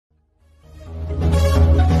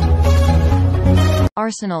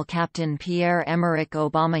Arsenal captain Pierre-Emerick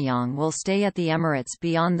Aubameyang will stay at the Emirates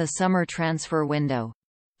beyond the summer transfer window.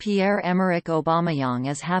 Pierre-Emerick Aubameyang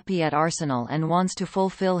is happy at Arsenal and wants to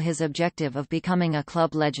fulfill his objective of becoming a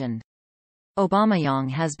club legend. Aubameyang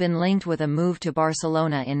has been linked with a move to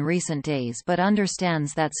Barcelona in recent days but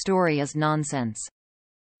understands that story is nonsense.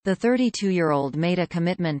 The 32-year-old made a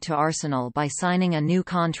commitment to Arsenal by signing a new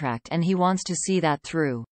contract and he wants to see that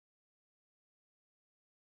through.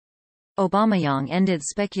 Aubameyang ended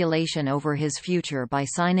speculation over his future by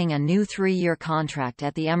signing a new 3-year contract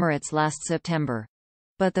at the Emirates last September.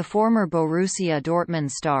 But the former Borussia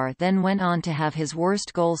Dortmund star then went on to have his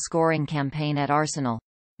worst goal-scoring campaign at Arsenal,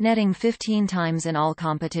 netting 15 times in all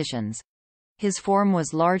competitions. His form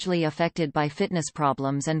was largely affected by fitness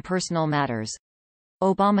problems and personal matters.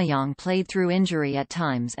 Aubameyang played through injury at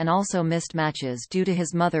times and also missed matches due to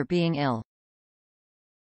his mother being ill.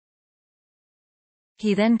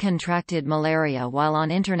 He then contracted malaria while on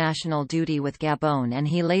international duty with Gabon and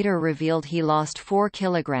he later revealed he lost 4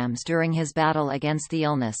 kilograms during his battle against the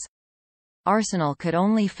illness. Arsenal could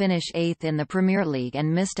only finish 8th in the Premier League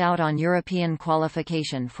and missed out on European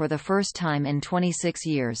qualification for the first time in 26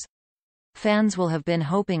 years. Fans will have been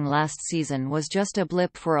hoping last season was just a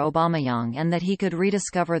blip for Aubameyang and that he could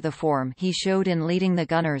rediscover the form he showed in leading the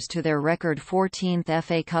Gunners to their record 14th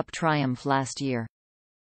FA Cup triumph last year.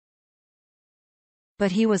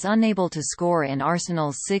 But he was unable to score in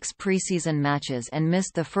Arsenal's 6 pre-season matches and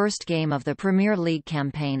missed the first game of the Premier League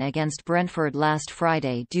campaign against Brentford last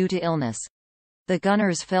Friday due to illness. The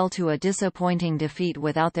Gunners fell to a disappointing defeat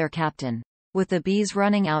without their captain, with the Bees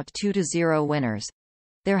running out 2-0 winners.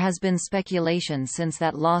 There has been speculation since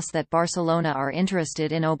that loss that Barcelona are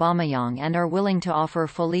interested in Aubameyang and are willing to offer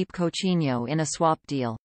Philippe Coutinho in a swap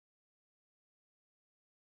deal,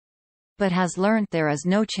 but has learnt there is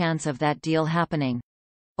no chance of that deal happening.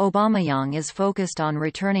 Aubameyang is focused on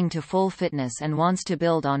returning to full fitness and wants to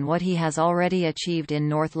build on what he has already achieved in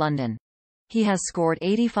North London. He has scored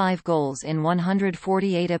 85 goals in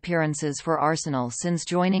 148 appearances for Arsenal since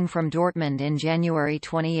joining from Dortmund in January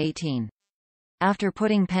 2018. After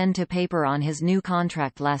putting pen to paper on his new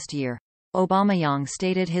contract last year, Aubameyang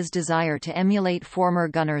stated his desire to emulate former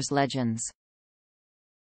Gunners legends.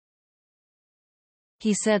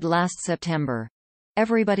 He said last September,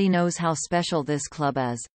 "Everybody knows how special this club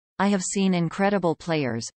is. I have seen incredible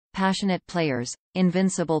players, passionate players,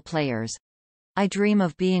 invincible players. I dream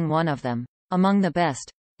of being one of them, among the best,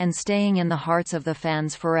 and staying in the hearts of the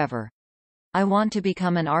fans forever. I want to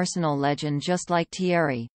become an Arsenal legend just like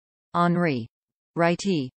Thierry, Henry,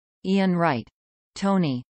 Wrighty, Ian Wright,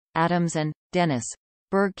 Tony Adams and Dennis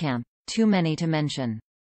Bergkamp, too many to mention."